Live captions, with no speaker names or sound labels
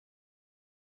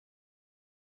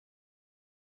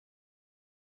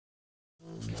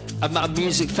I'm at a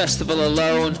music festival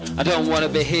alone, I don't want to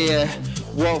be here.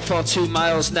 Walk for 2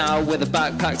 miles now with a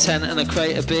backpack tent and a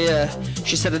crate of beer.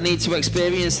 She said I need to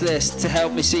experience this to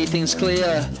help me see things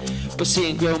clear. But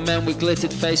seeing grown men with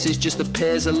glittered faces just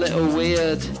appears a little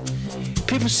weird.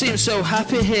 People seem so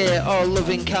happy here, all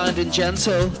loving, kind and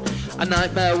gentle. A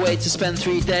nightmare way to spend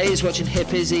 3 days watching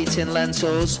hippies eating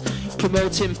lentils,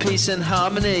 promoting peace and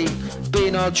harmony,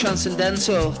 being all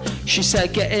transcendental. She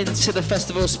said get into the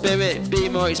festival spirit, be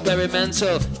more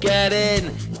experimental. Get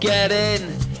in, get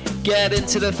in, get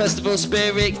into the festival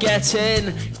spirit. Get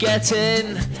in, get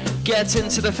in, get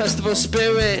into the festival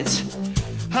spirit.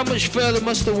 How much further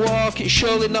must I walk? It's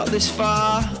surely not this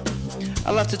far.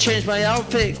 I'll have to change my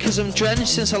outfit cause I'm drenched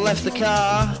since I left the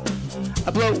car.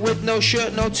 A bloke with no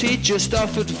shirt, no tee, just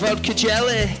offered vodka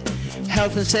jelly.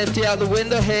 Health and safety out the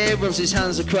window here, rubs his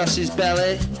hands across his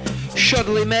belly.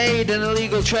 Shoddily made, an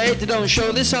illegal trade, they don't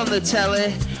show this on the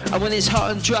telly. And when it's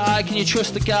hot and dry, can you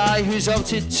trust the guy who's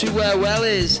opted to wear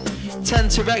wellies?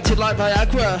 Tent erected like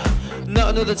Viagra, not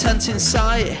another tent in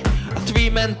sight. A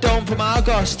 3-man dome from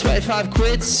Argos, 25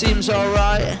 quid, seems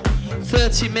alright.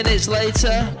 30 minutes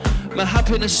later, my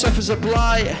happiness suffers a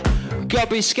blight.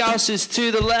 Gobby scousers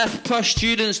to the left, posh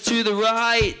students to the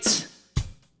right.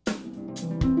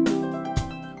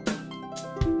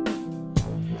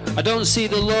 I don't see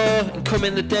the law in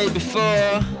coming the day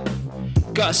before.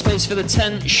 Got a space for the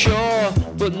tent, sure,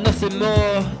 but nothing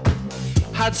more.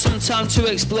 Had some time to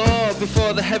explore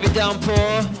before the heavy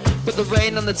downpour, but the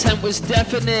rain on the tent was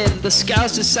deafening. The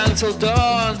scousers sang till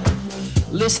dawn.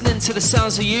 Listening to the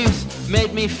sounds of youth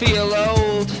made me feel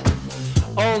old.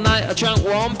 All night I drank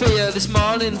warm beer, this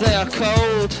morning they are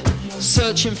cold.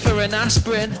 Searching for an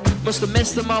aspirin, must have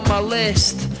missed them on my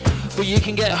list. But you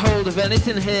can get hold of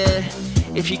anything here,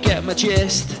 if you get my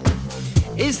gist.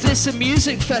 Is this a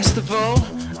music festival?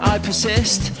 I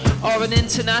persist. Or an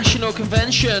international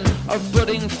convention of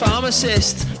budding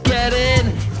pharmacists? Get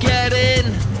in, get in,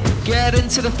 get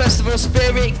into the festival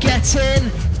spirit. Get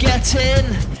in, get in,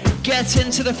 get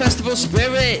into the festival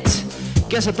spirit.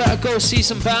 Guess I better go see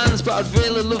some bands, but I'd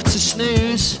really love to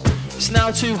snooze. It's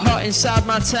now too hot inside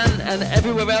my tent and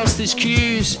everywhere else there's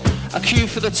queues. A queue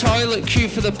for the toilet, queue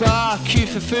for the bar, queue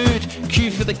for food,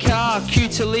 queue for the car, queue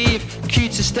to leave, queue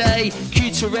to stay,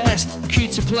 queue to rest, queue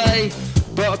to play.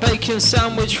 Bought a bacon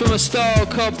sandwich from a stall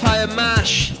called Pie and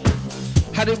Mash.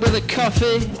 Had it with a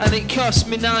coffee and it cost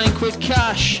me 9 quid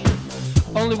cash.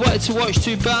 Only wanted to watch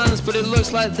 2 bands, but it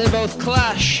looks like they both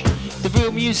clash. The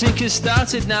real music has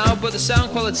started now, but the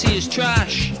sound quality is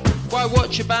trash. Why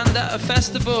watch a band at a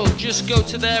festival? Just go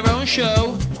to their own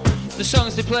show. The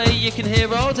songs they play you can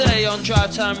hear all day on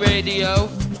drive time radio.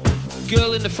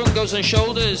 Girl in the front goes on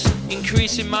shoulders,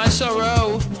 increasing my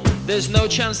sorrow. There's no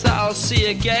chance that I'll see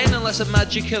again unless I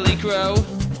magically grow.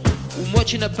 When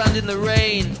watching a band in the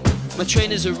rain, my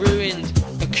trainers are ruined,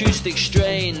 acoustic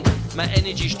strained, my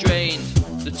energy's drained.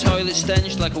 The toilet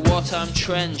stench like a wartime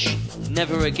trench.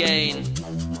 Never again,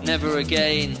 never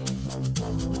again.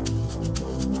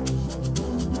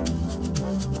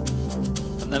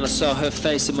 And then I saw her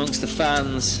face amongst the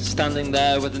fans, standing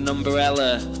there with an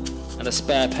umbrella and a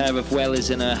spare pair of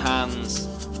wellies in her hands.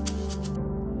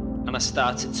 And I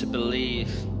started to believe.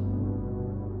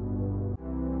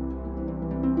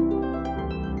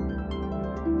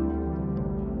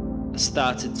 I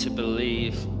started to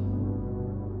believe.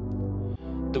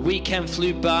 The weekend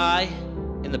flew by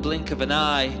in the blink of an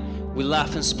eye. We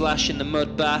laugh and splash in the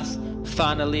mud bath.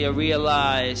 Finally I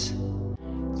realise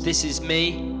this is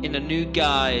me in a new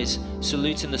guise,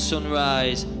 saluting the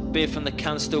sunrise. Beer from the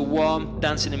can still warm,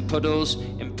 dancing in puddles,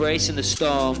 embracing the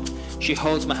storm. She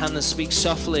holds my hand and speaks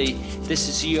softly. This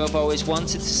is you I've always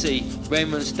wanted to see.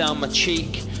 Rain runs down my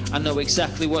cheek, I know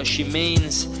exactly what she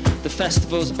means. The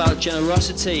festival's about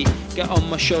generosity. Get on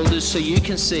my shoulders so you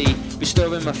can see.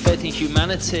 Restoring my faith in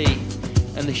humanity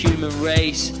and the human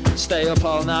race. Stay up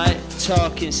all night,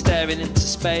 talking, staring into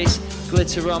space.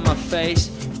 Glitter on my face,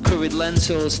 curried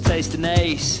lentils, tasting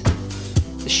ace.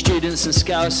 The students and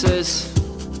scousers,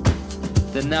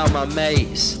 they're now my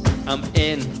mates. I'm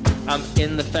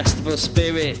in the festival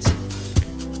spirit.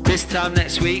 This time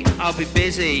next week I'll be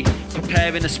busy,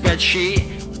 preparing a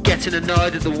spreadsheet, getting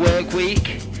annoyed at the work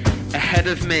week ahead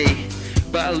of me.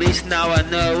 But at least now I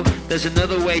know there's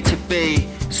another way to be.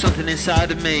 Something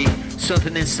inside of me,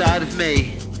 something inside of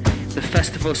me. The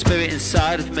festival spirit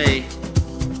inside of me.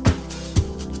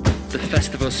 The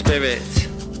festival spirit.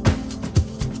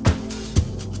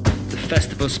 The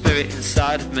festival spirit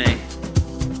inside of me.